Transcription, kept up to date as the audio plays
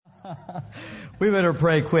We better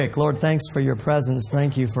pray quick. Lord, thanks for your presence.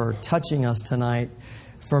 Thank you for touching us tonight,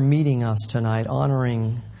 for meeting us tonight,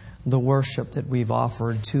 honoring the worship that we've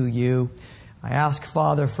offered to you. I ask,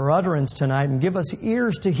 Father, for utterance tonight and give us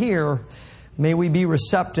ears to hear. May we be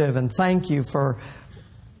receptive, and thank you for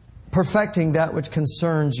perfecting that which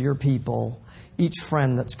concerns your people, each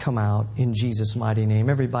friend that's come out, in Jesus' mighty name.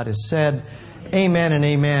 Everybody said amen and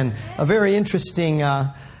amen. A very interesting,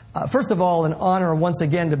 first of all, an honor once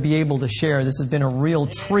again to be able to share. This has been a real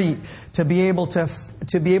treat to be able to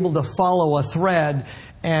follow a thread.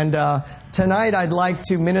 And tonight I'd like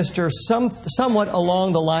to minister somewhat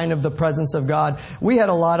along the line of the presence of God. We had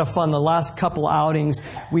a lot of fun the last couple outings.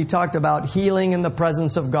 We talked about healing in the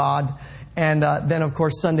presence of God. And then, of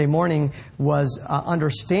course, Sunday morning was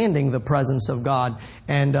understanding the presence of God.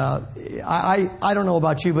 And I don't know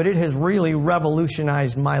about you, but it has really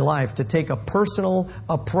revolutionized my life to take a personal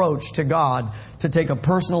approach to God, to take a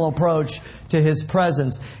personal approach to His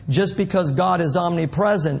presence. Just because God is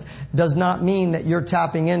omnipresent does not mean that you're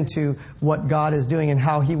tapping into what God is doing and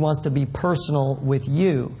how He wants to be personal with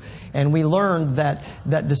you. And we learned that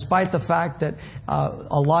despite the fact that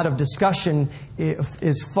a lot of discussion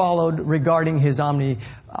is followed regarding His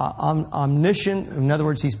omniscient, in other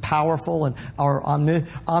words, He's powerful, and our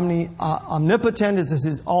omnipotent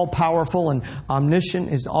is all-powerful, and omniscient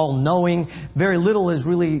is all-knowing. Very little is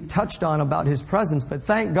really touched on about His presence, but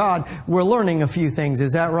thank God we're learning a few things.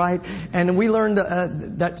 Is that right? And we learned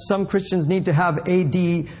that some Christians need to have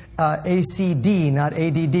ACD, not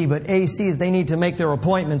ADD, but ACs. They need to make their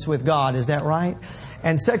appointments with God. Is that right?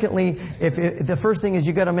 And secondly, if the first thing is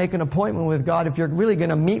you got to make an appointment with God if you're really going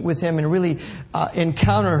to meet with Him and really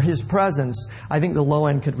encounter His presence. I think the low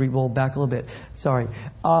end could roll back a little bit. Sorry.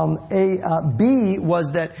 B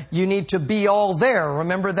was that you need to be all there.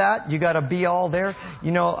 Remember that? You got to be all there. You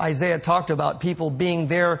know, Isaiah talked about people being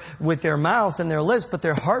there with their mouth and their lips, but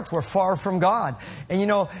their hearts were far from God. And you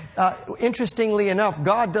know, interestingly enough,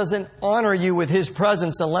 God doesn't honor you with His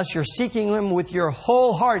presence unless you're seeking Him with your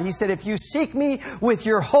whole heart. He said, if you seek me with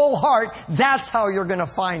your whole heart, that's how you're going to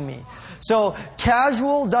find me. So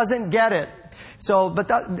casual doesn't get it. So, but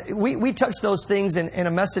we touched those things in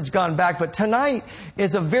a message gone back. But tonight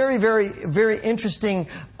is a very, very, very interesting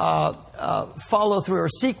follow through or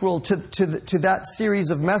sequel to that series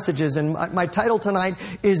of messages. And my title tonight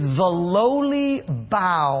is The Lowly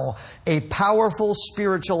Bow, a Powerful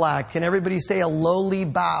Spiritual Act. Can everybody say a lowly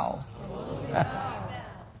bow?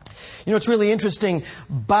 You know, it's really interesting.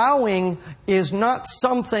 Bowing is not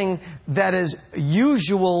something that is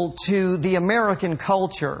usual to the American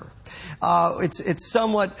culture. It's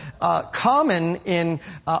somewhat common in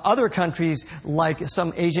other countries, like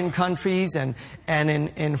some Asian countries and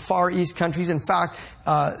in Far East countries. In fact,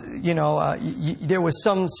 there was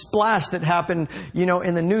some splash that happened,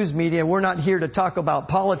 in the news media. We're not here to talk about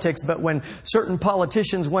politics, but when certain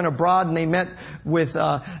politicians went abroad and they met with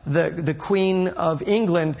the Queen of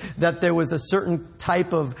England, that there was a certain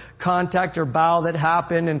type of contact or bow that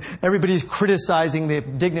happened, and everybody's criticizing the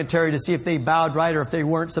dignitary to see if they bowed right or if they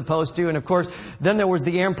weren't supposed to. And of course, then there was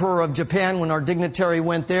the Emperor of Japan when our dignitary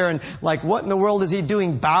went there, and like, what in the world is he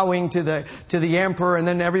doing bowing to the Emperor? And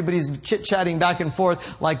then everybody's chit-chatting back and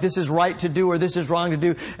forth like this is right to do or this is wrong to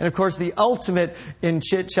do. And of course, the ultimate in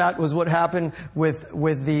chit-chat was what happened with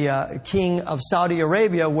the King of Saudi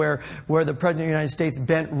Arabia, where the President of the United States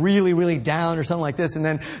bent really, really down or something like this. And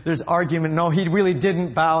then there's argument, no, he really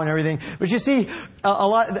didn't bow and everything. But you see, a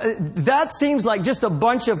lot that seems like just a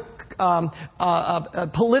bunch of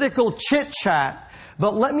political chit-chat.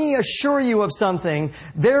 But let me assure you of something.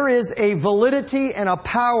 There is a validity and a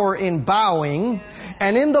power in bowing.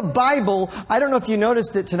 And in the Bible, I don't know if you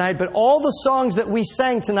noticed it tonight, but all the songs that we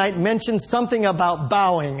sang tonight mentioned something about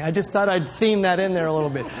bowing. I just thought I'd theme that in there a little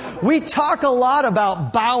bit. We talk a lot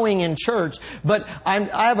about bowing in church, but I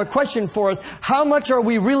have a question for us. How much are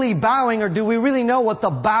we really bowing, or do we really know what the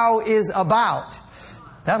bow is about?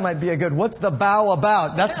 That might be a good, what's the bow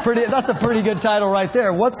about? That's a pretty good title right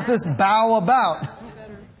there. What's this bow about?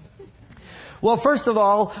 Well, first of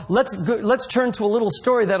all, let's turn to a little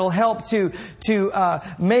story that'll help to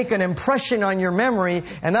make an impression on your memory,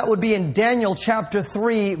 and that would be in Daniel chapter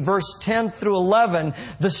 3, verse 10 through 11,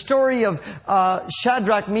 the story of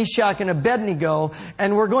Shadrach, Meshach, and Abednego.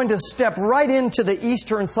 And we're going to step right into the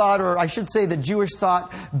Eastern thought, or I should say the Jewish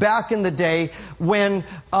thought, back in the day when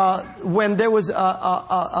there was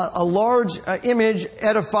a large image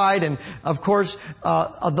edified, and of course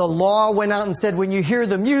the law went out and said, when you hear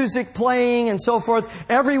the music playing and so forth,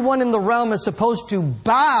 everyone in the realm is supposed to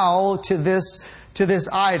bow to this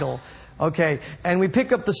idol. Okay, and we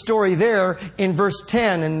pick up the story there in verse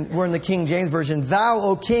 10, and we're in the King James Version. Thou,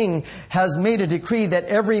 O king, has made a decree that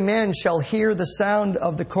every man shall hear the sound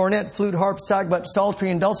of the cornet, flute, harp, sackbut,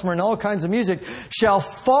 psaltery, and dulcimer, and all kinds of music, shall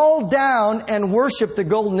fall down and worship the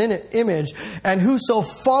golden image. And whoso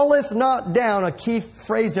falleth not down, a key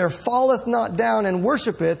phrase there, falleth not down and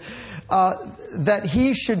worshipeth, that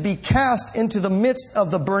he should be cast into the midst of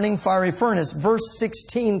the burning fiery furnace. Verse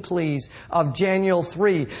 16, please, of Daniel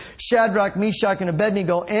 3. Shadrach, Meshach, and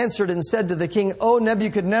Abednego answered and said to the king, O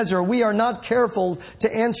Nebuchadnezzar, we are not careful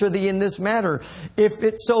to answer thee in this matter. If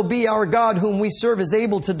it so be our God whom we serve is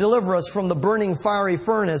able to deliver us from the burning fiery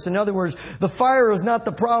furnace. In other words, the fire is not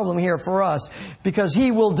the problem here for us, because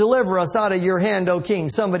he will deliver us out of your hand, O king.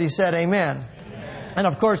 Somebody said amen. And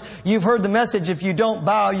of course, you've heard the message, if you don't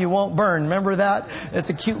bow, you won't burn. Remember that? It's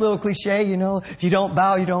a cute little cliche, you know. If you don't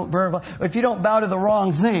bow, you don't burn. If you don't bow to the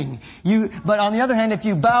wrong thing. But on the other hand, if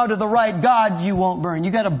you bow to the right God, you won't burn. You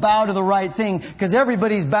got to bow to the right thing, because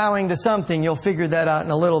everybody's bowing to something. You'll figure that out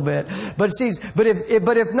in a little bit. But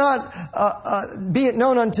if not, be it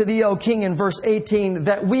known unto thee, O king, in verse 18,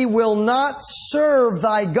 that we will not serve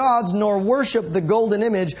thy gods, nor worship the golden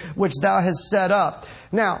image which thou hast set up.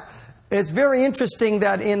 Now, it's very interesting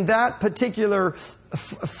that in that particular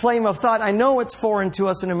flame of thought, I know it's foreign to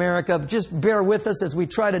us in America. Just bear with us as we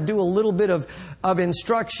try to do a little bit of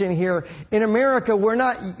instruction here. In America, we're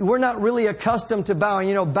not really accustomed to bowing.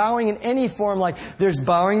 You know, bowing in any form, like there's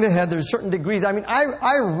bowing the head, there's certain degrees. I mean,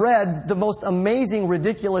 I read the most amazing,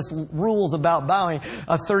 ridiculous rules about bowing.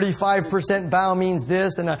 A 35% bow means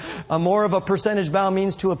this, and a more of a percentage bow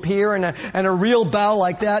means to appear, and a real bow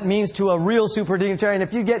like that means to a real superdignitary. And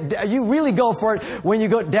if you really go for it when you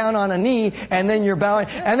go down on a knee, and then you're bowing.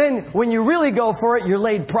 And then when you really go for it, you're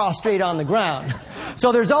laid prostrate on the ground.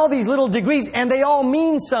 So there's all these little degrees, and they all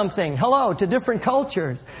mean something. Hello, to different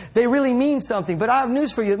cultures. They really mean something. But I have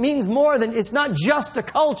news for you. It means more than, it's not just a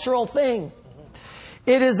cultural thing.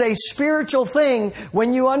 It is a spiritual thing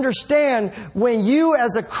when you understand, when you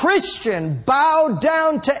as a Christian bow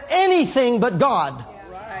down to anything but God.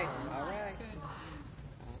 Right. All right.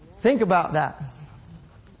 Think about that.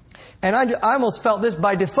 And I almost felt this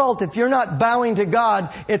by default. If you're not bowing to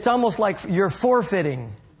God, it's almost like you're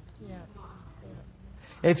forfeiting.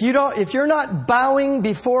 If you're not bowing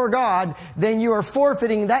before God, then you are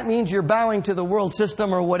forfeiting. That means you're bowing to the world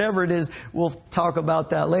system or whatever it is. We'll talk about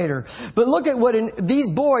that later. But look at what these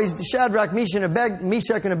boys, Shadrach, Meshach,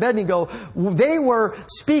 and Abednego, they were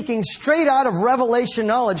speaking straight out of revelation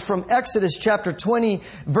knowledge from Exodus chapter 20,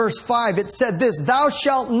 verse 5. It said this, Thou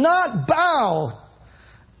shalt not bow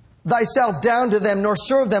thyself down to them, nor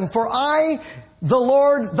serve them. For I, the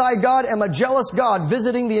Lord thy God, am a jealous God,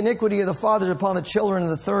 visiting the iniquity of the fathers upon the children of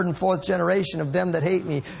the third and fourth generation of them that hate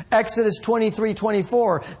me. Exodus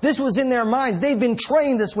 23:24. This was in their minds. They've been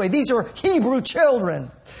trained this way. These are Hebrew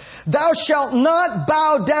children. Thou shalt not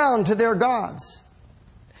bow down to their gods.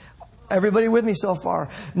 Everybody with me so far?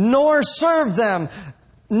 Nor serve them,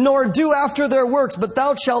 nor do after their works, but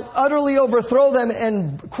thou shalt utterly overthrow them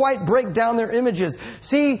and quite break down their images.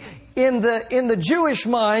 See, in the Jewish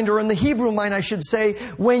mind, or in the Hebrew mind, I should say,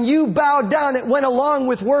 when you bow down, it went along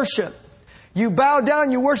with worship. You bow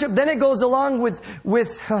down, you worship, then it goes along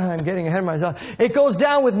with I'm getting ahead of myself. It goes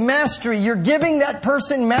down with mastery. You're giving that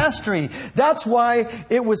person mastery. That's why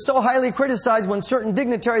it was so highly criticized when certain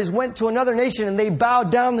dignitaries went to another nation and they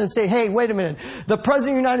bowed down and say, hey, wait a minute. The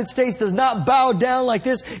President of the United States does not bow down like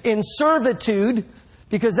this in servitude,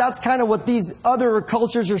 because that's kind of what these other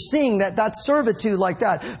cultures are seeing, that's servitude like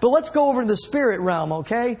that. But let's go over to the spirit realm,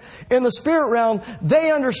 okay? In the spirit realm,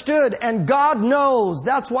 they understood, and God knows.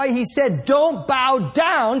 That's why He said, don't bow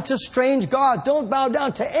down to strange gods. Don't bow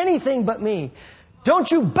down to anything but me.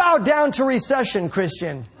 Don't you bow down to recession,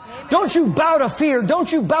 Christian. Don't you bow to fear.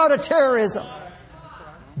 Don't you bow to terrorism.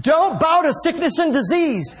 Don't bow to sickness and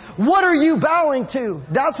disease. What are you bowing to?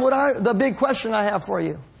 That's the big question I have for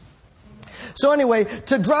you. So anyway,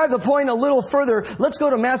 to drive the point a little further, let's go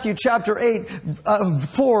to Matthew chapter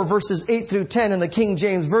 4, verses 8 through 10 in the King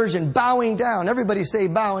James Version. Bowing down. Everybody say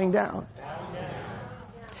bowing down.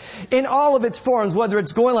 In all of its forms, whether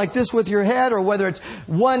it's going like this with your head, or whether it's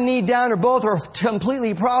one knee down or both, or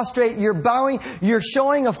completely prostrate, you're bowing, you're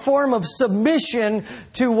showing a form of submission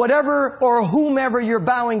to whatever or whomever you're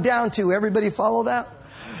bowing down to. Everybody follow that?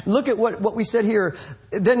 Look at what we said here.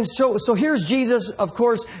 Then so here's Jesus, of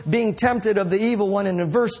course, being tempted of the evil one. And in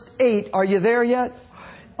verse 8, are you there yet?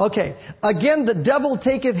 Okay. Again, the devil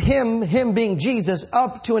taketh him being Jesus,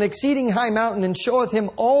 up to an exceeding high mountain and showeth him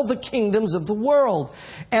all the kingdoms of the world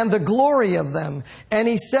and the glory of them. And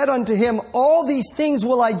he said unto him, all these things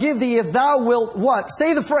will I give thee if thou wilt what?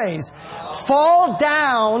 Say the phrase. Fall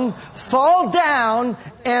down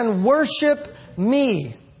and worship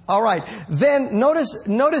me. All right. Then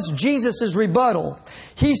notice Jesus' rebuttal.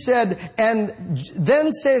 He said, and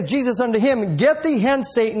then saith Jesus unto him, get thee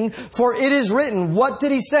hence, Satan, for it is written. What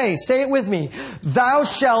did he say? Say it with me. Thou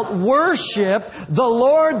shalt worship the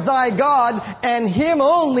Lord thy God, and him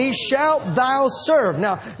only shalt thou serve.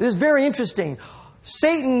 Now, this is very interesting.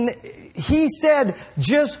 Satan, he said,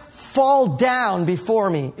 just fall down before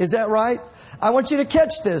me. Is that right? I want you to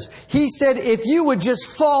catch this. He said, if you would just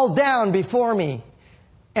fall down before me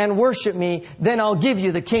and worship me, then I'll give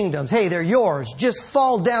you the kingdoms. Hey, they're yours. Just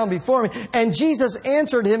fall down before me. And Jesus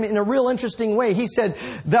answered him in a real interesting way. He said,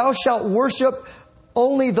 thou shalt worship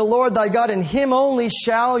only the Lord thy God, and him only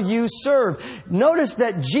shall you serve. Notice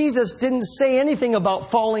that Jesus didn't say anything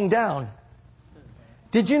about falling down.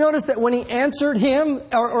 Did you notice that when he answered him,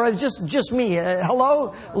 or just me,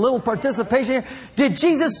 hello, a little participation here. Did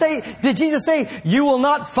Jesus say, you will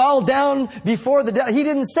not fall down before the devil? He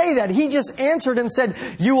didn't say that. He just answered him, said,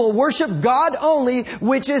 you will worship God only,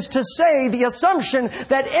 which is to say the assumption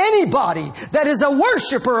that anybody that is a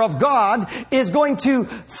worshiper of God is going to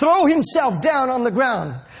throw himself down on the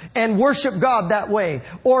ground and worship God that way.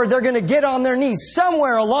 Or they're going to get on their knees.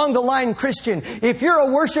 Somewhere along the line, Christian, if you're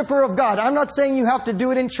a worshiper of God, I'm not saying you have to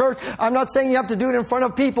do it in church. I'm not saying you have to do it in front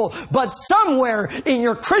of people. But somewhere in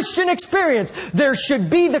your Christian experience, there should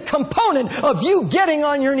be the component of you getting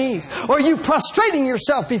on your knees or you prostrating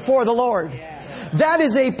yourself before the Lord. That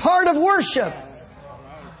is a part of worship.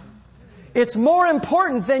 It's more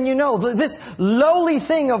important than you know. This lowly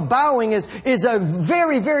thing of bowing is a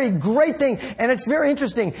very, very great thing. And it's very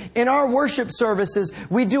interesting. In our worship services,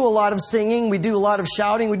 we do a lot of singing. We do a lot of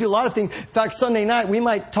shouting. We do a lot of things. In fact, Sunday night, we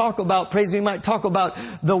might talk about praise. We might talk about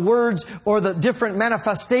the words or the different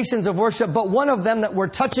manifestations of worship. But one of them that we're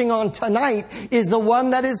touching on tonight is the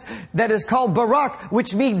one that is called Barak,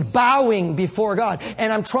 which means bowing before God.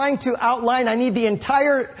 And I'm trying to outline, I need the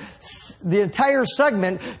entire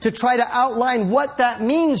segment to try to outline what that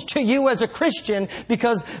means to you as a Christian,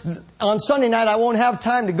 because on Sunday night I won't have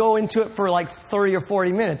time to go into it for like 30 or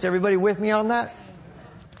 40 minutes. Everybody with me on that?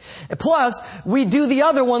 Plus, we do the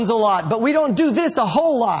other ones a lot, but we don't do this a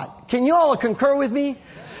whole lot. Can you all concur with me?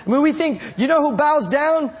 I mean, we think, you know who bows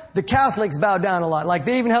down? The Catholics bow down a lot. Like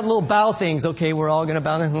they even have little bow things. Okay, we're all going to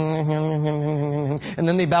bow down. And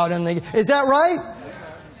then they bow down. Is that right?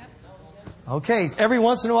 Okay, every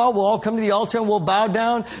once in a while we'll all come to the altar and we'll bow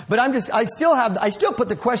down. But I still put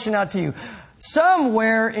the question out to you.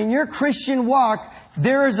 Somewhere in your Christian walk,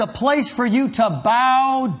 there is a place for you to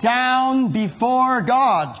bow down before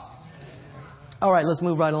God. All right, let's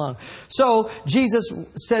move right along. So Jesus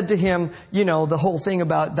said to him, you know, the whole thing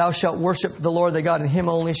about thou shalt worship the Lord thy God, and him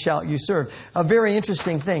only shalt you serve. A very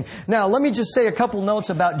interesting thing. Now, let me just say a couple notes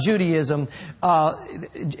about Judaism.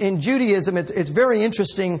 In Judaism, it's very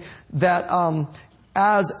interesting that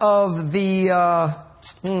as of the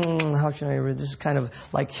how can I read? This is kind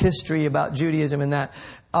of like history about Judaism and that.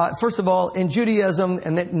 First of all, in Judaism,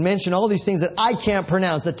 and they mention all these things that I can't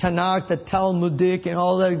pronounce, the Tanakh, the Talmudic, and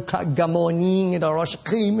all the Gamonim, and the Rosh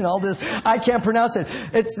Hashanah, and all this, I can't pronounce it.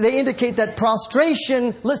 They indicate that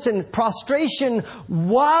prostration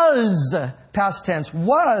was, past tense,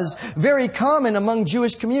 was very common among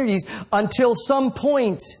Jewish communities until some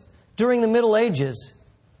point during the Middle Ages.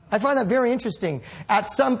 I find that very interesting.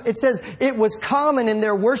 It says it was common in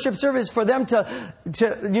their worship service for them to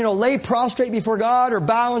lay prostrate before God or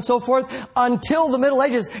bow and so forth until the Middle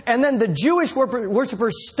Ages. And then the Jewish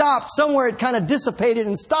worshipers stopped. Somewhere it kind of dissipated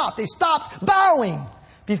and stopped. They stopped bowing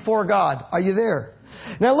before God. Are you there?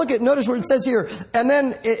 Now notice what it says here. And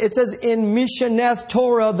then it says in Mishneh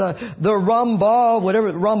Torah, the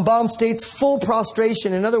Rambam states full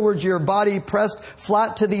prostration. In other words, your body pressed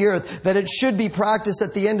flat to the earth. That it should be practiced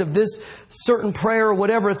at the end of this certain prayer or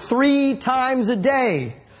whatever 3 times a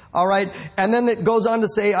day. All right. And then it goes on to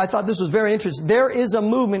say, I thought this was very interesting. There is a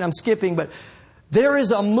movement, I'm skipping, but there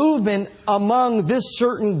is a movement among this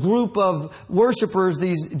certain group of worshipers,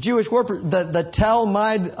 these Jewish worshipers, the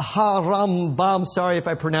Talmud HaRambam, sorry if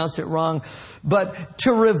I pronounced it wrong, but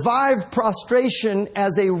to revive prostration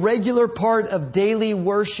as a regular part of daily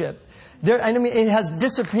worship. It has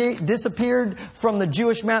disappeared from the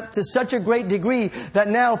Jewish map to such a great degree that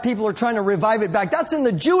now people are trying to revive it back. That's in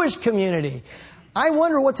the Jewish community. I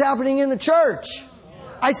wonder what's happening in the church.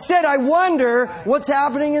 I said I wonder what's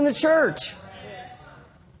happening in the church.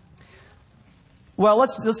 Well,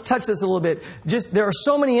 let's touch this a little bit. Just there are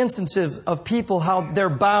so many instances of people how they're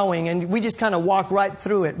bowing, and we just kind of walk right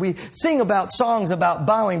through it. We sing about songs about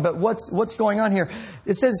bowing, but what's going on here?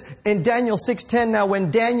 It says in Daniel 6:10, now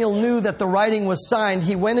when Daniel knew that the writing was signed,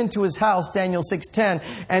 he went into his house, Daniel 6:10,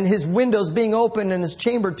 and his windows being open in his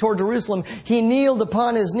chamber toward Jerusalem, he kneeled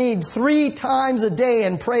upon his knee 3 times a day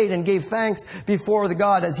and prayed and gave thanks before the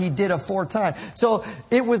God as he did aforetime. So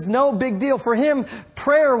it was no big deal for him.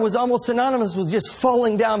 Prayer was almost synonymous with just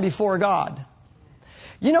falling down before God.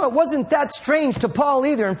 You know, it wasn't that strange to Paul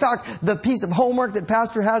either. In fact, the piece of homework that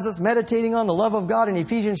Pastor has us meditating on, the love of God in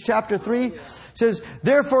Ephesians chapter 3, says,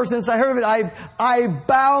 therefore, since I heard of it, I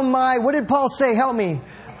bow my... What did Paul say? Help me.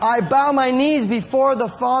 I bow my knees before the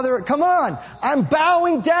Father. Come on. I'm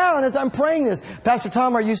bowing down as I'm praying this. Pastor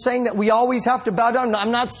Tom, are you saying that we always have to bow down? No,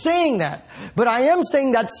 I'm not saying that. But I am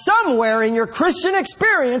saying that somewhere in your Christian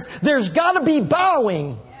experience, there's got to be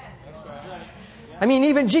bowing. I mean,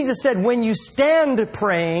 even Jesus said, when you stand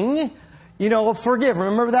praying, you know, forgive.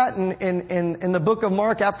 Remember that in the book of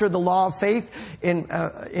Mark, after the law of faith in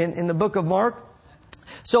the book of Mark?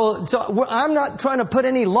 So I'm not trying to put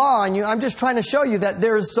any law on you. I'm just trying to show you that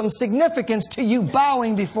there's some significance to you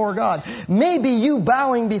bowing before God. Maybe you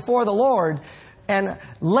bowing before the Lord and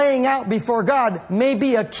laying out before God may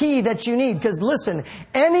be a key that you need. Because listen,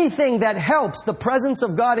 anything that helps the presence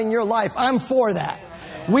of God in your life, I'm for that.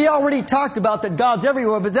 We already talked about that God's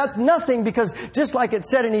everywhere, but that's nothing, because just like it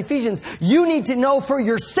said in Ephesians, you need to know for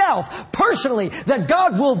yourself, personally, that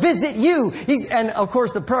God will visit you. And of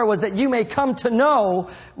course the prayer was that you may come to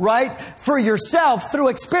know, right, for yourself through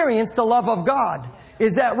experience the love of God.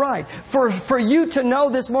 Is that right? For you to know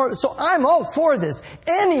this more. So I'm all for this.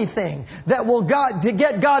 Anything that will to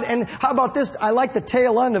get God. And how about this? I like the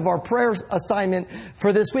tail end of our prayer assignment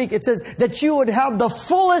for this week. It says that you would have the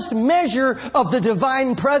fullest measure of the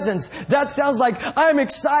divine presence. That sounds like I'm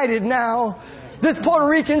excited now. This Puerto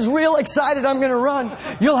Rican's real excited. I'm going to run.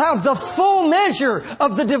 You'll have the full measure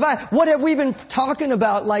of the divine. What have we been talking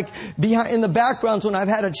about? Like behind in the backgrounds when I've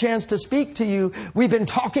had a chance to speak to you, we've been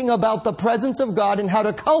talking about the presence of God and how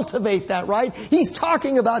to cultivate that, right? He's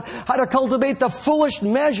talking about how to cultivate the fullest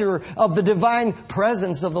measure of the divine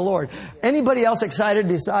presence of the Lord. Anybody else excited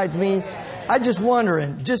besides me? I'm just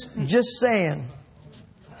wondering, just saying.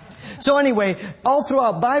 So anyway, all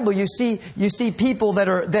throughout Bible, you see people that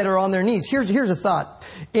are on their knees. Here's a thought.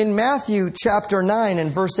 In Matthew chapter 9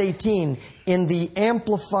 and verse 18, in the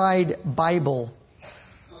Amplified Bible,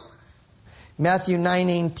 Matthew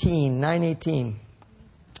 9:18.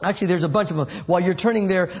 Actually, there's a bunch of them. While you're turning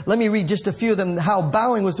there, let me read just a few of them, how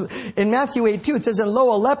bowing was. In Matthew 8:2, it says, and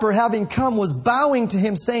lo, a leper having come was bowing to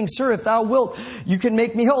him, saying, Sir, if thou wilt, you can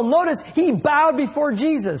make me whole. Notice, he bowed before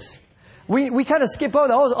Jesus. We kind of skip over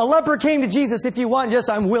that. Oh, a leper came to Jesus. If you want, yes,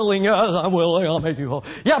 I'm willing. Yes, I'm willing. I'll make you whole.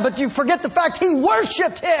 Yeah, but you forget the fact he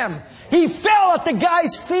worshipped him. He fell at the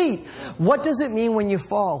guy's feet. What does it mean when you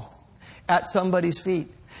fall at somebody's feet?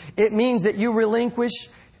 It means that you relinquish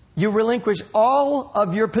all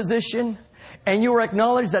of your position, and you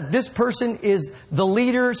acknowledge that this person is the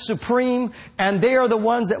leader, supreme, and they are the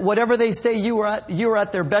ones that whatever they say, you are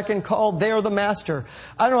at their beck and call. They are the master.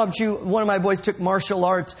 I don't know about you. One of my boys took martial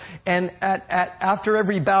arts, and after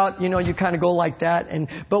every bout, you kind of go like that.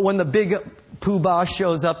 But when the big Poobah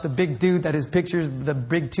shows up, the big dude that his pictures, the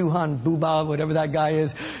big Tuhan Boobah, whatever that guy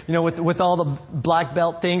is, with all the black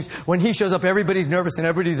belt things. When he shows up, everybody's nervous and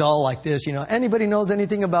everybody's all like this. Anybody knows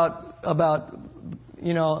anything about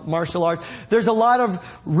martial arts? There's a lot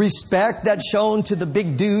of respect that's shown to the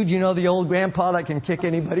big dude, the old grandpa that can kick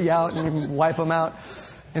anybody out and wipe them out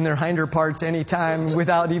in their hinder parts anytime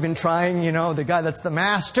without even trying, the guy that's the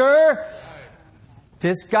master.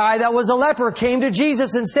 This guy that was a leper came to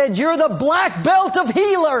Jesus and said, you're the black belt of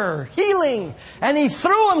healing. And he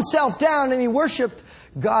threw himself down and he worshiped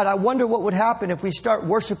God. I wonder what would happen if we start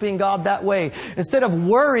worshiping God that way. Instead of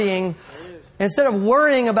worrying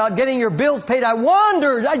about getting your bills paid, I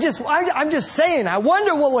wonder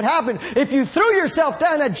what would happen if you threw yourself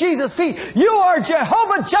down at Jesus' feet. You are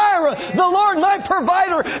Jehovah Jireh, the Lord my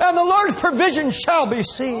provider, and the Lord's provision shall be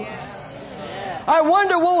seen. I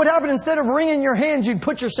wonder what would happen instead of wringing your hands, you'd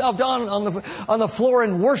put yourself down on the floor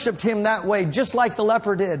and worshiped Him that way, just like the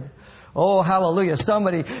leper did. Oh, hallelujah.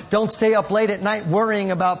 Somebody, don't stay up late at night worrying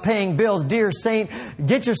about paying bills. Dear saint,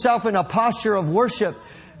 get yourself in a posture of worship.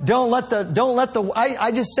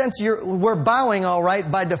 I just sense we're bowing all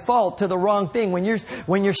right by default to the wrong thing. When you're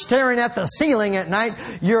staring at the ceiling at night,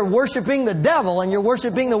 you're worshiping the devil and you're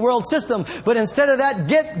worshiping the world system. But instead of that,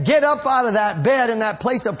 get up out of that bed in that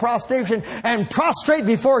place of prostration and prostrate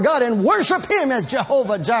before God and worship Him as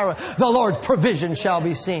Jehovah Jireh. The Lord's provision shall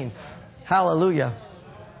be seen. Hallelujah.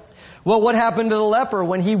 Well, what happened to the leper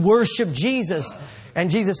when he worshiped Jesus? And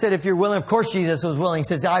Jesus said, if you're willing, of course Jesus was willing. He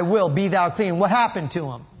says, I will, be thou clean. What happened to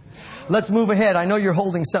him? Let's move ahead. I know you're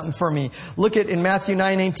holding something for me. Look at in Matthew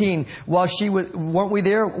 9:18. While she was, weren't we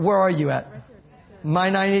there? Where are you at? My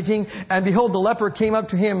 9:18. And behold, the leper came up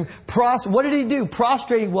to him. What did he do?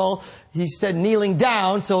 Prostrating. Well, he said kneeling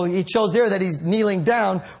down. So he shows there that he's kneeling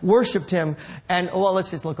down, worshipped him. And, well,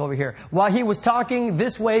 let's just look over here. While he was talking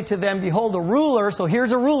this way to them, behold, a ruler. So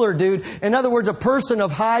here's a ruler, dude. In other words, a person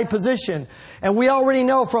of high position. And we already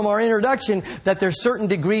know from our introduction that there's certain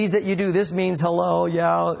degrees that you do. This means hello.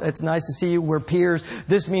 Yeah, it's nice to see you. We're peers.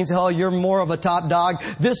 This means, hello, you're more of a top dog.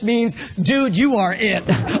 This means, dude, you are it.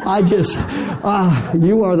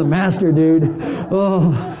 You are the master, dude.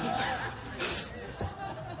 Oh.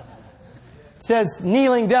 It says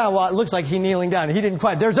kneeling down. Well, it looks like he kneeling down. He didn't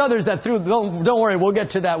quite. There's others that threw. Don't worry, we'll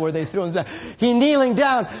get to that where they threw him down. He kneeling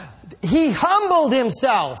down. He humbled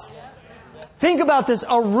himself. Think about this.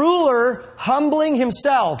 A ruler humbling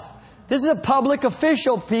himself. This is a public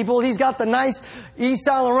official, people. He's got the nice Yves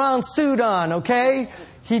Saint Laurent suit on, okay?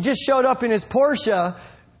 He just showed up in his Porsche.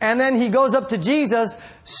 And then he goes up to Jesus,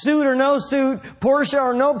 suit or no suit, Porsche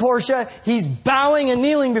or no Porsche. He's bowing and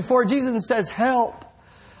kneeling before Jesus and says, help.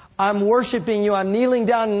 I'm worshiping you. I'm kneeling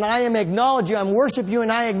down and I am acknowledging you. I'm worshiping you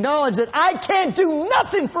and I acknowledge that I can't do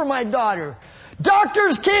nothing for my daughter.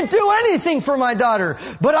 Doctors can't do anything for my daughter.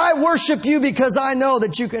 But I worship you because I know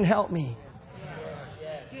that you can help me.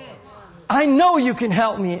 I know you can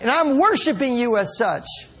help me. And I'm worshiping you as such.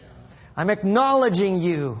 I'm acknowledging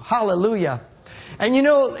you. Hallelujah. And you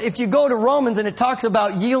know, if you go to Romans and it talks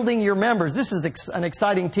about yielding your members, this is an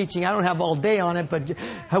exciting teaching. I don't have all day on it, but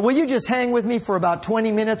will you just hang with me for about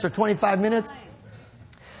 20 minutes or 25 minutes?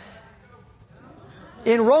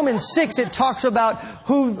 In Romans 6, it talks about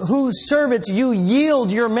whose servants you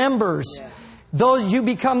yield your members. Those you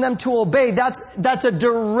become them to obey. That's a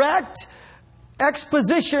direct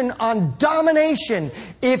exposition on domination.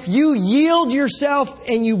 If you yield yourself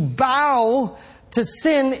and you bow to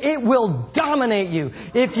sin, it will dominate you.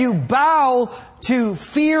 If you bow to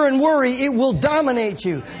fear and worry, it will dominate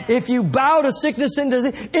you. If you bow to sickness and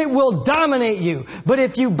disease, it will dominate you. But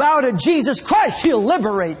if you bow to Jesus Christ, He'll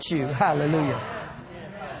liberate you. Hallelujah.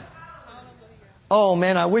 Oh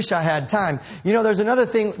man, I wish I had time. You know, there's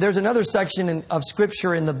another section of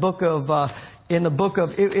Scripture in the book of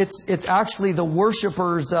it's actually the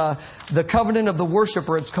worshipers, the covenant of the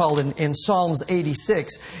worshiper, it's called in Psalms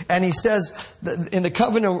 86. And he says, in the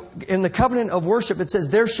covenant of worship, it says,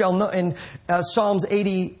 there shall no, in Psalms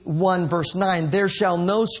 81 verse 9, there shall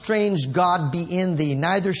no strange God be in thee,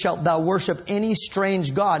 neither shalt thou worship any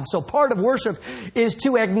strange God. So part of worship is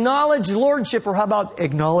to acknowledge lordship, or how about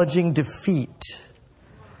acknowledging defeat?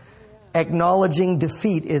 Acknowledging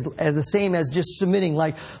defeat is the same as just submitting.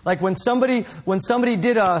 Like when somebody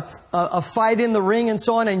did a fight in the ring and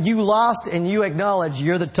so on, and you lost, and you acknowledge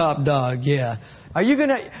you're the top dog. Yeah.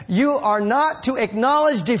 You are not to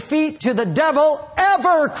acknowledge defeat to the devil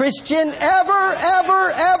ever, Christian. Ever.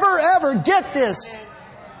 Get this.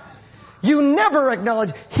 You never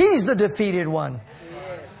acknowledge He's the defeated one.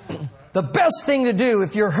 The best thing to do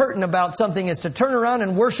if you're hurting about something is to turn around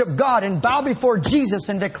and worship God and bow before Jesus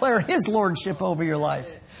and declare His lordship over your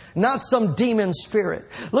life. Not some demon spirit.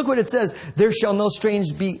 Look what it says. There shall no strange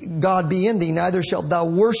God be in thee, neither shalt thou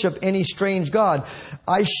worship any strange God.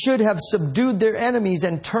 I should have subdued their enemies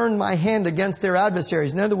and turned my hand against their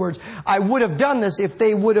adversaries. In other words, I would have done this if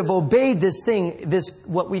they would have obeyed this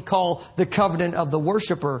what we call the covenant of the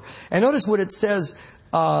worshiper. And notice what it says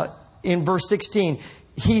in verse 16.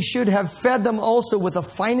 He should have fed them also with the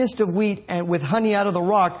finest of wheat and with honey out of the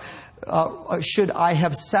rock. Should I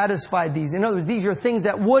have satisfied these? In other words, these are things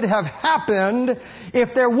that would have happened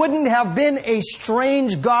if there wouldn't have been a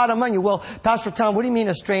strange God among you. Well, Pastor Tom, what do you mean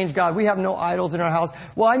a strange God? We have no idols in our house.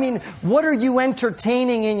 Well, I mean, what are you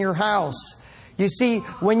entertaining in your house? You see,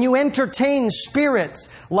 when you entertain spirits,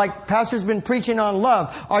 like Pastor's been preaching on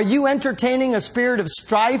love, are you entertaining a spirit of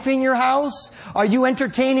strife in your house? Are you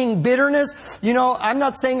entertaining bitterness? You know, I'm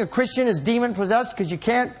not saying a Christian is demon-possessed, because you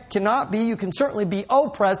cannot be. You can certainly be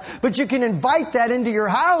oppressed, but you can invite that into your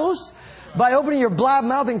house by opening your blab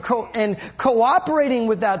mouth and cooperating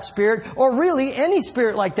with that spirit, or really any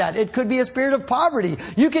spirit like that. It could be a spirit of poverty.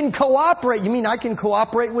 You can cooperate. You mean I can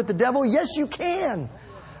cooperate with the devil? Yes, you can.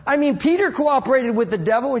 I mean, Peter cooperated with the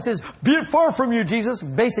devil. He says, be it far from you, Jesus,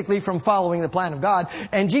 basically from following the plan of God.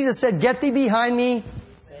 And Jesus said, get thee behind me,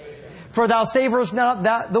 for thou savorest not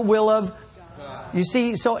that the will of God. You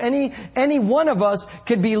see, so any one of us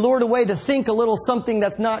could be lured away to think a little something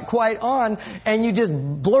that's not quite on, and you just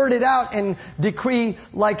blurt it out and decree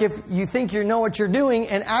like if you think you know what you're doing,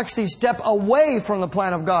 and actually step away from the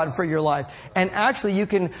plan of God for your life. And actually you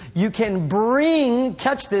can bring,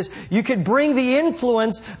 catch this, you could bring the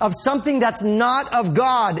influence of something that's not of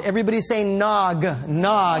God. Everybody say nog,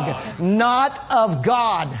 not of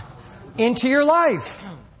God, into your life.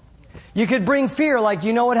 You could bring fear, like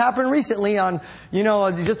you know what happened recently on,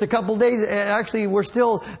 just a couple days. Actually,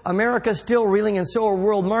 America's still reeling, and so are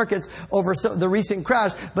world markets over the recent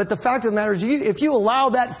crash. But the fact of the matter is, if you allow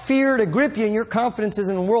that fear to grip you and your confidence is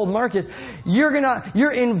in world markets,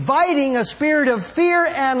 you're inviting a spirit of fear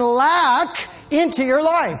and lack into your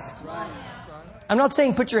life. I'm not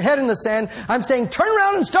saying put your head in the sand. I'm saying turn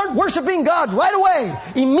around and start worshiping God right away,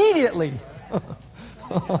 immediately.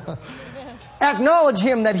 Acknowledge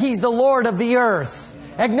Him that He's the Lord of the earth.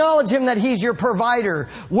 Acknowledge Him that He's your provider.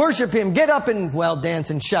 Worship Him. Get up and,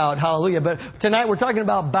 dance and shout. Hallelujah. But tonight we're talking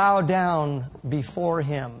about bow down before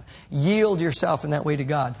Him. Yield yourself in that way to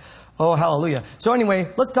God. Oh, hallelujah. So anyway,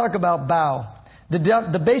 let's talk about bow.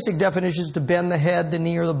 The basic definition is to bend the head, the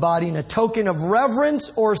knee, or the body in a token of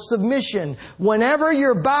reverence or submission. Whenever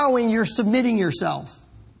you're bowing, you're submitting yourself.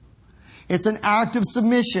 It's an act of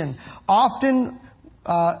submission. Often,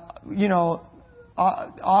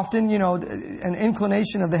 an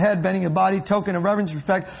inclination of the head, bending the body, token of reverence,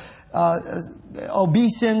 respect,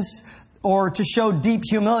 obeisance, or to show deep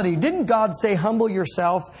humility. Didn't God say, humble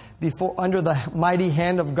yourself under the mighty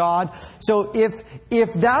hand of God? So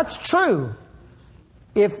if that's true,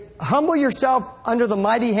 if humble yourself under the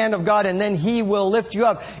mighty hand of God and then He will lift you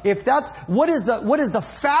up. If that's, what is the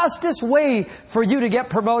fastest way for you to get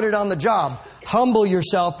promoted on the job? Humble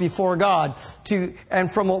yourself before God.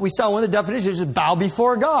 And from what we saw, one of the definitions is bow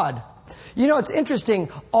before God. It's interesting.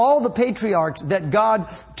 All the patriarchs that God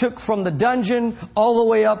took from the dungeon all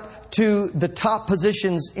the way up to the top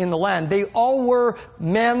positions in the land, they all were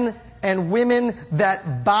men and women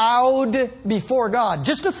that bowed before God.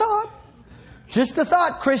 Just a thought. Just a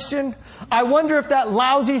thought, Christian. I wonder if that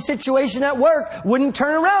lousy situation at work wouldn't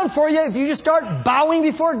turn around for you if you just start bowing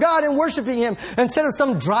before God and worshiping Him instead of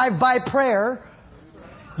some drive-by prayer.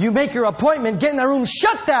 You make your appointment, get in the room,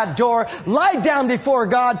 shut that door, lie down before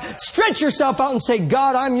God, stretch yourself out and say,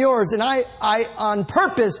 God, I'm yours. And I on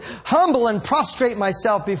purpose, humble and prostrate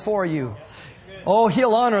myself before you. Oh,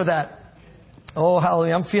 He'll honor that. Oh,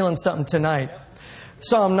 hallelujah. I'm feeling something tonight.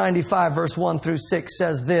 Psalm 95 verse 1 through 6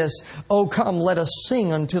 says this, "O come, let us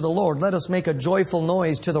sing unto the Lord. Let us make a joyful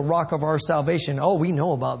noise to the rock of our salvation." Oh, we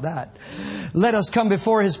know about that. "Let us come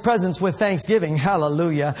before His presence with thanksgiving."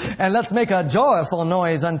 Hallelujah. "And let's make a joyful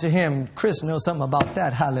noise unto Him." Chris knows something about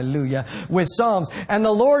that. Hallelujah. "With psalms. And the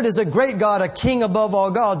Lord is a great God, a King above all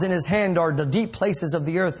gods. In His hand are the deep places of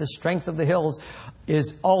the earth. The strength of the hills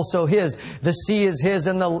is also His. The sea is His,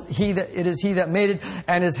 and it is He that made it,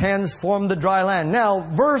 and His hands formed the dry land." Now,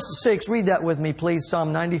 verse 6, read that with me, please.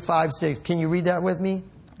 Psalm 95, 6. Can you read that with me?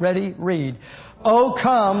 Ready? Read. "O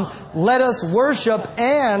come, let us worship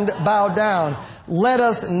and bow down. Let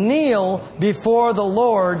us kneel before the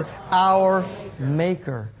Lord our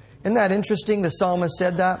Maker." Isn't that interesting? The psalmist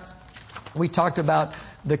said that. We talked about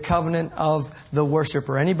the covenant of the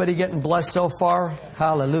worshiper. Anybody getting blessed so far?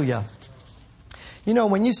 Hallelujah.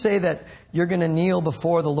 When you say that you're going to kneel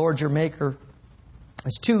before the Lord your Maker,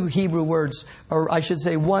 there's two Hebrew words, or I should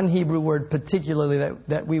say one Hebrew word particularly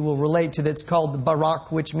that we will relate to, that's called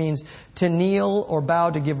barak, which means to kneel or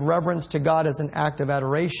bow, to give reverence to God as an act of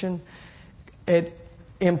adoration. It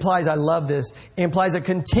implies, I love this, implies a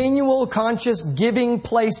continual conscious giving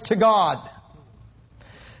place to God.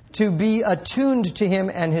 To be attuned to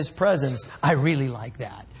Him and His presence. I really like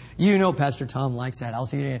that. Pastor Tom likes that. I'll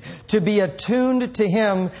see it again. To be attuned to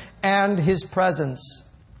Him and His presence.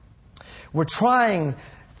 We're trying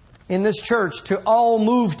in this church to all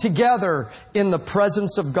move together in the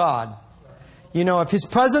presence of God. If His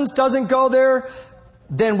presence doesn't go there,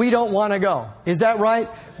 then we don't want to go. Is that right?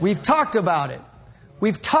 We've talked about it.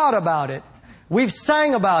 We've taught about it. We've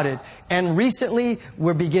sang about it. And recently,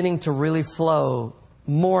 we're beginning to really flow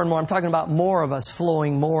more and more. I'm talking about more of us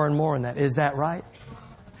flowing more and more in that. Is that right?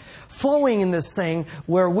 Flowing in this thing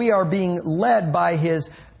where we are being led by His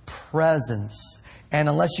presence. And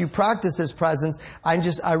unless you practice His presence,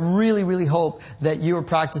 I really, really hope that you are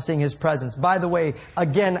practicing His presence. By the way,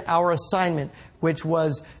 again, our assignment, which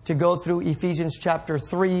was to go through Ephesians chapter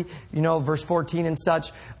 3, verse 14 and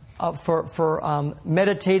such.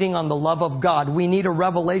 meditating on the love of God. We need a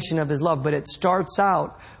revelation of His love, but it starts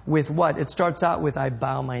out with what? It starts out with, I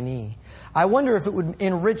bow my knee. I wonder if it would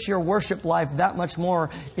enrich your worship life that much more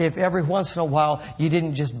if every once in a while you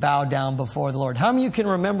didn't just bow down before the Lord. How many of you can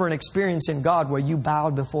remember an experience in God where you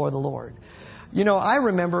bowed before the Lord? You know, I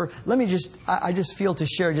remember, I just feel to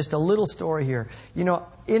share just a little story here. You know,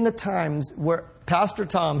 in the times where Pastor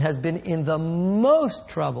Tom has been in the most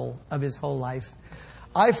trouble of his whole life,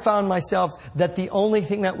 I found myself that the only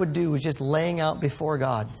thing that would do was just laying out before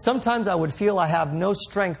God. Sometimes I would feel I have no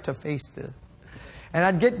strength to face this. And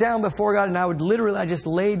I'd get down before God and I just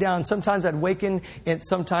lay down. Sometimes I'd waken and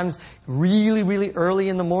sometimes really, really early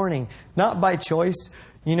in the morning. Not by choice.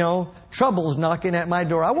 You know, trouble's knocking at my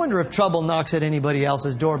door. I wonder if trouble knocks at anybody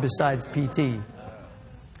else's door besides PT.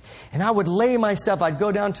 And I would lay myself, I'd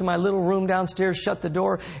go down to my little room downstairs, shut the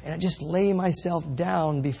door, and I'd just lay myself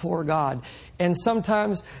down before God. And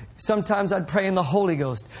sometimes I'd pray in the Holy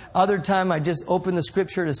Ghost. Other time I'd just open the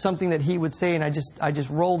Scripture to something that He would say, and I just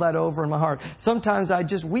roll that over in my heart. Sometimes I'd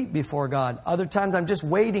just weep before God. Other times I'm just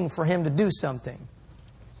waiting for Him to do something.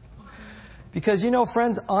 Because, you know,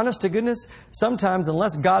 friends, honest to goodness, sometimes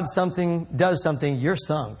unless God does something, you're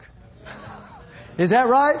sunk. Is that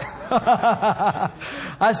right?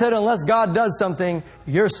 I said, unless God does something,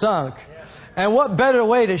 you're sunk. And what better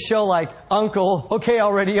way to show like, uncle, okay,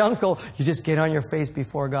 already uncle, you just get on your face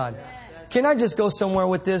before God. Can I just go somewhere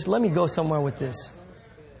with this? Let me go somewhere with this.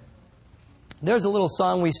 There's a little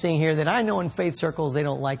song we sing here that I know in faith circles, they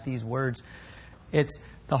don't like these words. It's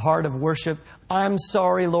the heart of worship. I'm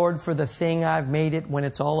sorry, Lord, for the thing I've made it when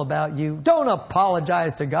it's all about you. Don't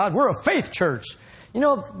apologize to God. We're a faith church. You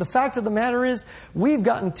know, the fact of the matter is, we've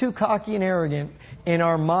gotten too cocky and arrogant in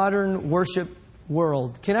our modern worship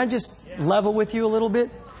world. Can I just level with you a little bit?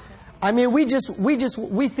 I mean, we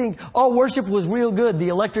think, oh, worship was real good. The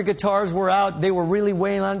electric guitars were out. They were really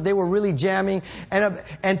wailing. They were really jamming.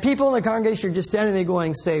 And people in the congregation are just standing there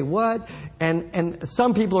going, say what? And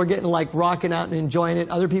some people are getting like rocking out and enjoying it.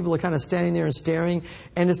 Other people are kind of standing there and staring.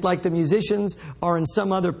 And it's like the musicians are in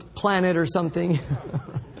some other planet or something.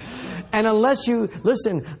 And unless you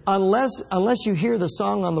hear the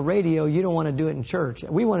song on the radio, you don't want to do it in church.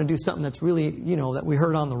 We want to do something that's really, you know, that we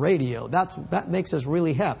heard on the radio. That makes us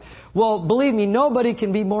really hep. Well, believe me, nobody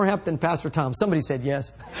can be more hep than Pastor Tom. Somebody said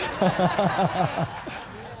yes.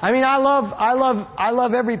 I mean, I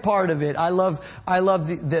love every part of it. I love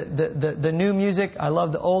the new music. I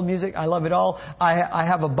love the old music. I love it all. I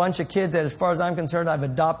have a bunch of kids that, as far as I'm concerned, I've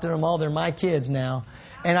adopted them all. They're my kids now.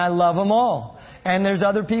 And I love them all. And there's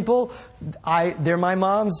other people, they're my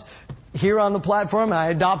moms here on the platform. I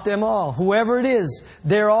adopt them all. Whoever it is,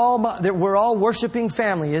 we're all worshiping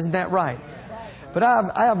family. Isn't that right? But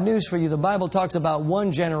I have news for you. The Bible talks about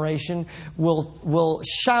one generation will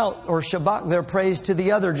shout or shabak their praise to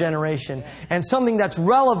the other generation. And something that's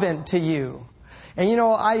relevant to you. And you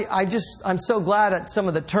know, I'm so glad at some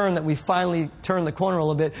of the turn that we finally turned the corner a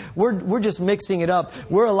little bit. We're just mixing it up.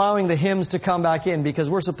 We're allowing the hymns to come back in because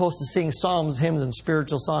we're supposed to sing psalms, hymns, and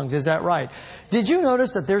spiritual songs. Is that right? Did you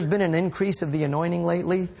notice that there's been an increase of the anointing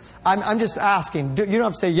lately? I'm just asking. You don't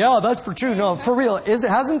have to say, yeah, that's for true. No, for real.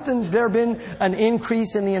 Hasn't there been an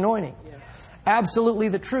increase in the anointing? Absolutely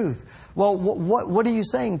the truth. Well, what are you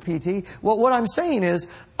saying, PT? Well, what I'm saying is,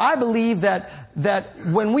 I believe that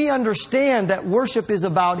when we understand that worship is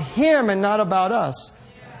about Him and not about us,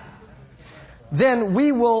 then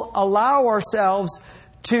we will allow ourselves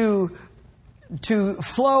to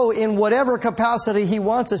flow in whatever capacity He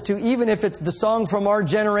wants us to, even if it's the song from our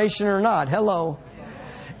generation or not. Hello.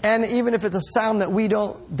 And even if it's a sound that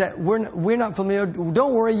we're not familiar,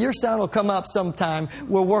 don't worry, your sound will come up sometime.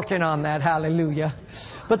 We're working on that. Hallelujah.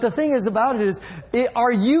 But the thing is about it is,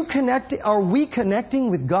 are we connecting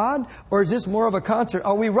with God? Or is this more of a concert?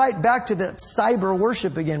 Are we right back to that cyber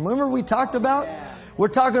worship again? Remember we talked about? We're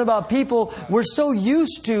talking about people, we're so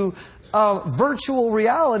used to virtual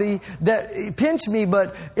reality that pinch me,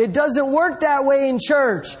 but it doesn't work that way in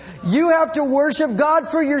church. You have to worship God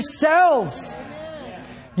for yourself.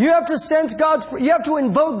 You have to you have to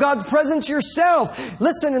invoke God's presence yourself.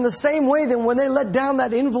 Listen, in the same way that when they let down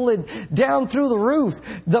that invalid down through the roof,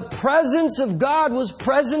 the presence of God was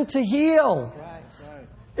present to heal.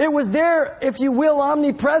 It was there, if you will,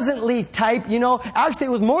 omnipresently type, you know. Actually,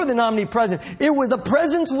 it was more than omnipresent. The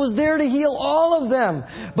presence was there to heal all of them.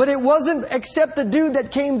 But it wasn't except the dude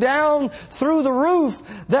that came down through the roof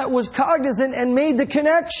that was cognizant and made the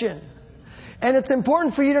connection. And it's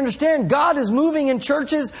important for you to understand God is moving in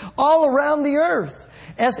churches all around the earth,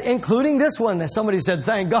 including this one. Somebody said,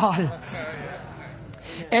 thank God.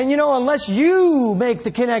 And unless you make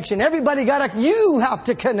the connection, you have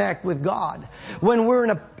to connect with God. When we're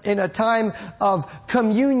in a time of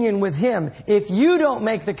communion with Him, if you don't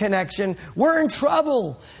make the connection, we're in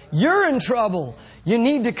trouble. You're in trouble. You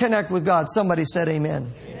need to connect with God. Somebody said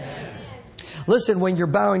amen. Amen. Listen, when you're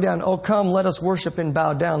bowing down, oh come, let us worship and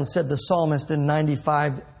bow down, said the psalmist in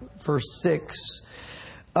 95 verse 6.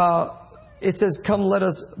 It says, come, let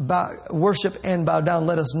us worship and bow down.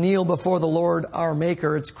 Let us kneel before the Lord our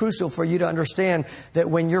Maker. It's crucial for you to understand that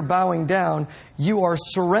when you're bowing down, you are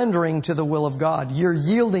surrendering to the will of God. You're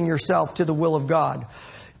yielding yourself to the will of God.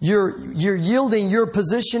 You're yielding your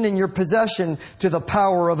position and your possession to the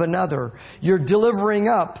power of another. You're delivering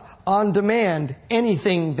up on demand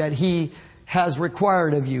anything that He has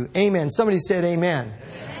required of you. Amen. Somebody said amen.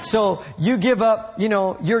 Amen. So you give up,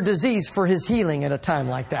 your disease for His healing at a time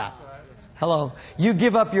like that. Hello. You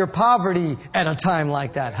give up your poverty at a time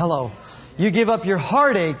like that. Hello. You give up your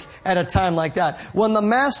heartache at a time like that. When the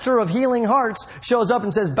Master of Healing Hearts shows up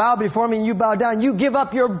and says, bow before me, and you bow down, you give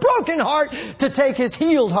up your broken heart to take His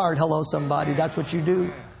healed heart. Hello, somebody. That's what you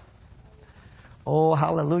do. Oh,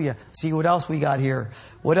 hallelujah. See what else we got here.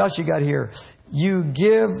 What else you got here? You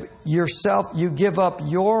give up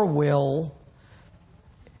your will.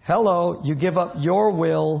 Hello. You give up your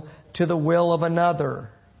will to the will of another.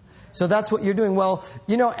 So that's what you're doing. Well,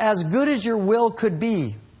 as good as your will could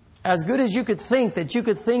be, as good as you could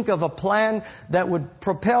think of a plan that would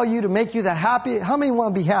propel you to make you the happy. How many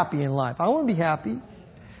want to be happy in life? I want to be happy.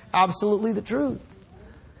 Absolutely the truth.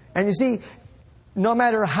 And you see, no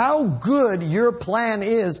matter how good your plan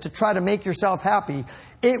is to try to make yourself happy,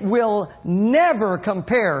 it will never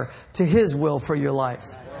compare to His will for your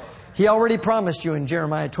life. He already promised you in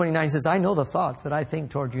Jeremiah 29, He says, I know the thoughts that I think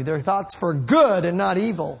toward you. They're thoughts for good and not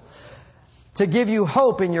evil, to give you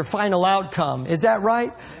hope in your final outcome. Is that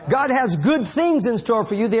right? God has good things in store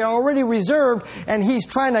for you. They are already reserved, and He's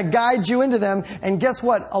trying to guide you into them. And guess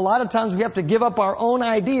what? A lot of times we have to give up our own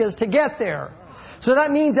ideas to get there. So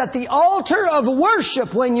that means at the altar of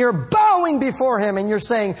worship, when you're bowing before Him and you're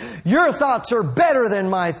saying, your thoughts are better than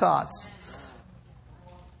my thoughts.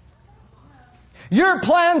 Your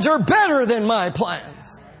plans are better than my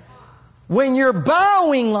plans. When you're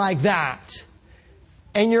bowing like that,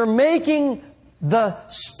 and you're making the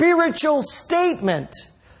spiritual statement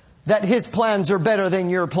that His plans are better than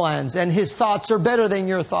your plans, and His thoughts are better than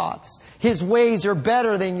your thoughts, His ways are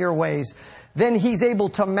better than your ways, then He's able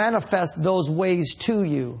to manifest those ways to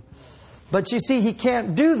you. But you see, He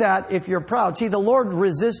can't do that if you're proud. See, the Lord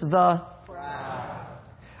resists the proud.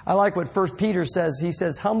 I like what 1 Peter says. He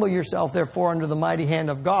says, humble yourself, therefore, under the mighty hand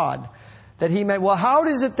of God, that He may... Well, how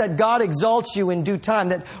is it that God exalts you in due time?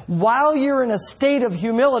 That while you're in a state of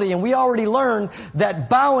humility, and we already learned that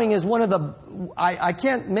bowing is one of the... I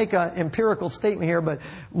can't make an empirical statement here, but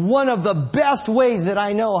one of the best ways that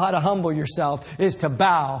I know how to humble yourself is to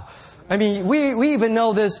bow. I mean, we even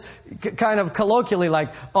know this kind of colloquially, like,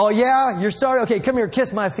 oh yeah, you're sorry? Okay, come here,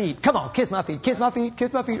 kiss my feet. Come on, kiss my feet, kiss my feet,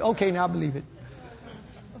 kiss my feet. Okay, now I believe it.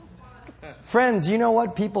 Friends, you know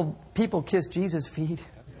what? People kiss Jesus' feet.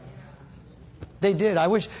 They did. I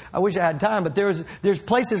wish I had time, but there's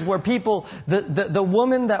places where people, the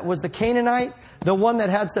woman that was the Canaanite, the one that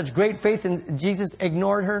had such great faith in Jesus,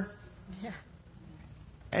 ignored her. Yeah.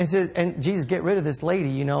 And Jesus, get rid of this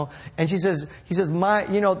lady, And he says,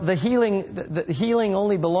 the healing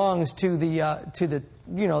only belongs to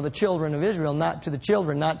the children of Israel, not to the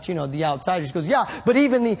children, not, the outsiders. She goes, yeah, but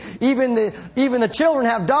even the children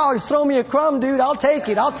have dogs. Throw me a crumb, dude. I'll take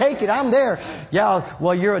it. I'm there. Yeah,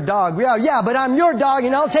 well, you're a dog. Yeah, but I'm your dog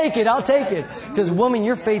and I'll take it. Because, woman,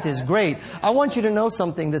 your faith is great. I want you to know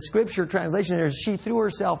something. The scripture translation there is, she threw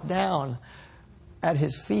herself down at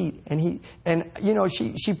His feet, and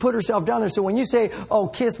she put herself down there. So when you say, oh,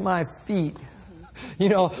 kiss my feet,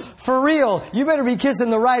 for real, you better be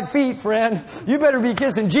kissing the right feet, friend. You better be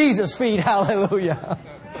kissing Jesus' feet. Hallelujah.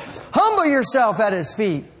 Humble yourself at His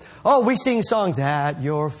feet. Oh, we sing songs, at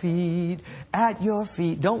your feet,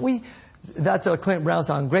 don't we? That's a Clint Brown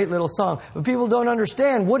song, great little song. But people don't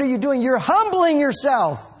understand. What are you doing? You're humbling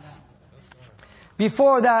yourself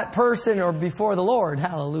before that person or before the Lord.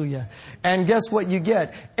 Hallelujah. And guess what you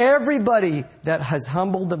get? Everybody that has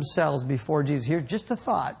humbled themselves before Jesus. Here's just a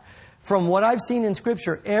thought. From what I've seen in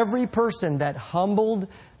Scripture, every person that humbled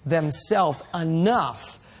themselves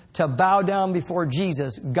enough to bow down before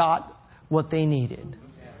Jesus got what they needed.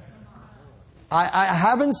 I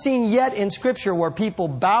haven't seen yet in Scripture where people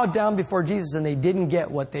bowed down before Jesus and they didn't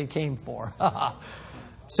get what they came for.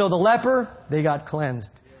 So the leper, they got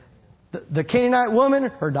cleansed. The Canaanite woman,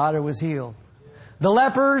 her daughter was healed. The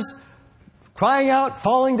lepers, crying out,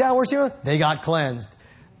 falling down, worshiping, they got cleansed.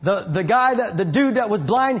 The dude that was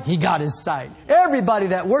blind, he got his sight. Everybody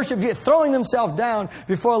that worshiped, throwing themselves down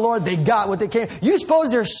before the Lord, they got what they came. You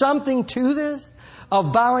suppose there's something to this?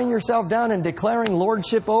 Of bowing yourself down and declaring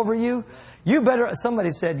lordship over you? You better,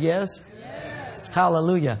 somebody said yes. Yes.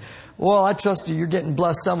 Hallelujah. Well, I trust you're getting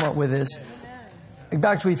blessed somewhat with this.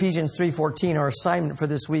 Back to Ephesians 3:14, our assignment for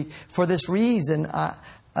this week. For this reason,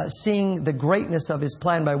 seeing the greatness of His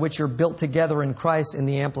plan by which you're built together in Christ, in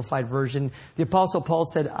the Amplified Version, the Apostle Paul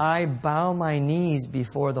said, I bow my knees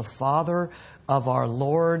before the Father of our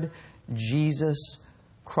Lord Jesus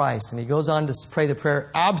Christ. And he goes on to pray the prayer,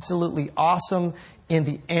 absolutely awesome in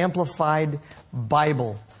the Amplified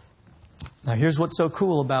Bible. Now here's what's so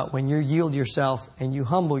cool about when you yield yourself and you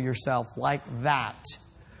humble yourself like that.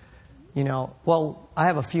 Well, I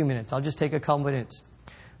have a few minutes. I'll just take a couple minutes.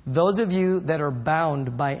 Those of you that are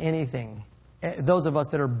bound by anything, those of us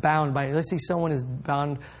that are bound by, let's see someone is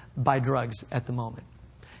bound by drugs at the moment.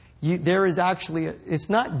 There is actually, it's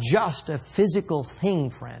not just a physical thing,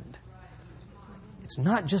 friend. It's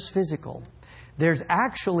not just physical. There's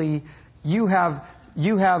actually, you have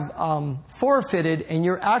forfeited, and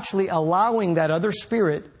you're actually allowing that other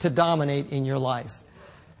spirit to dominate in your life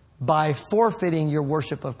by forfeiting your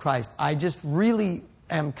worship of Christ. I just really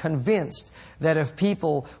am convinced that if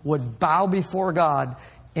people would bow before God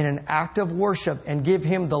in an act of worship and give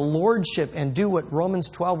Him the lordship and do what Romans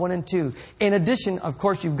 12:1 and 2. In addition, of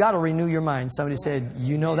course, you've got to renew your mind. Somebody said,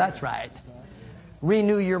 that's right.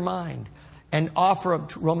 Renew your mind. And offer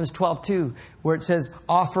up Romans 12:2, where it says,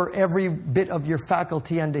 offer every bit of your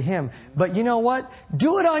faculty unto Him. But you know what?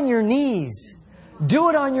 Do it on your knees. Do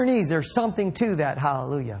it on your knees. There's something to that.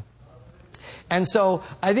 Hallelujah. And so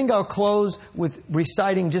I think I'll close with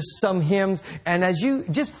reciting just some hymns. And as you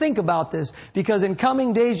just think about this, because in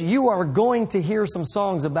coming days you are going to hear some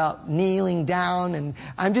songs about kneeling down. And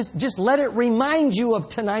I'm just let it remind you of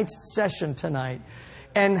tonight's session tonight.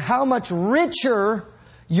 And how much richer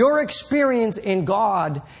your experience in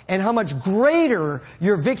God, and how much greater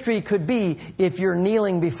your victory could be if you're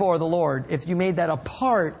kneeling before the Lord, if you made that a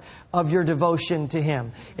part of your devotion to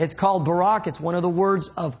Him. It's called Barak. It's one of the words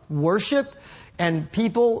of worship. And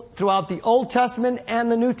people throughout the Old Testament and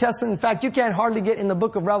the New Testament, in fact, you can't hardly get in the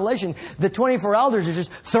book of Revelation. The 24 elders are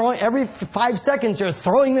just throwing, every 5 seconds, they're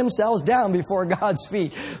throwing themselves down before God's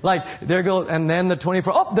feet. Like, there goes, and then the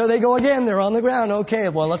 24, oh, there they go again. They're on the ground. Okay,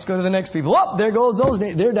 well, let's go to the next people. Oh, there goes those.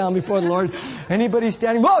 They're down before the Lord. Anybody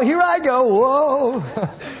standing? Whoa, here I go. Whoa.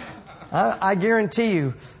 I guarantee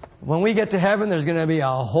you, when we get to heaven, there's going to be a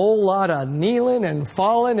whole lot of kneeling and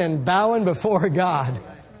falling and bowing before God.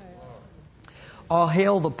 All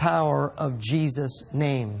hail the power of Jesus'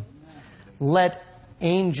 name. Let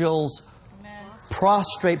angels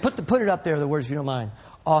prostrate. Put it up there, the words, if you don't mind.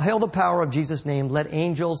 All hail the power of Jesus' name. Let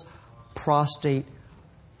angels prostrate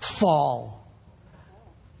fall.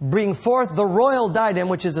 Bring forth the royal diadem,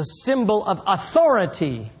 which is a symbol of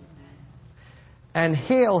authority. And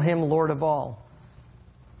hail Him, Lord of all.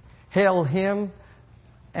 Hail Him.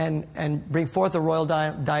 And bring forth the royal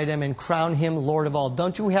diadem and crown Him Lord of all.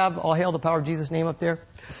 Don't you have all hail the power of Jesus' name up there?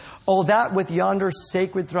 Oh, that with yonder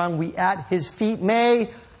sacred throng we at His feet may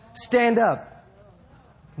stand up.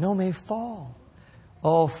 No, may fall.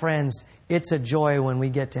 Oh, friends, it's a joy when we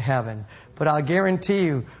get to heaven. But I'll guarantee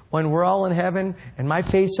you, when we're all in heaven and my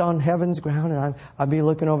face on heaven's ground, and I'll be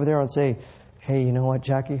looking over there and say, hey, you know what,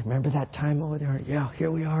 Jackie? Remember that time over there? Yeah, here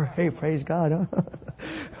we are. Hey, praise God. Huh?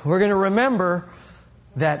 We're going to remember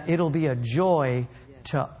that it'll be a joy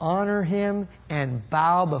to honor Him and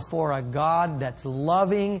bow before a God that's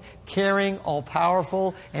loving, caring,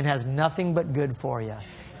 all-powerful, and has nothing but good for you.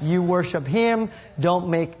 You worship Him.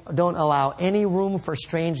 Don't allow any room for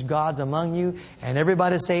strange gods among you. And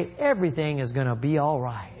everybody say, everything is going to be all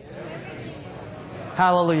right.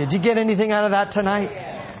 Hallelujah. Did you get anything out of that tonight?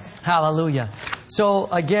 Hallelujah. So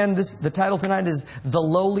again, the title tonight is The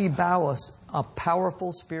Lowly Bow, a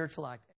powerful spiritual act.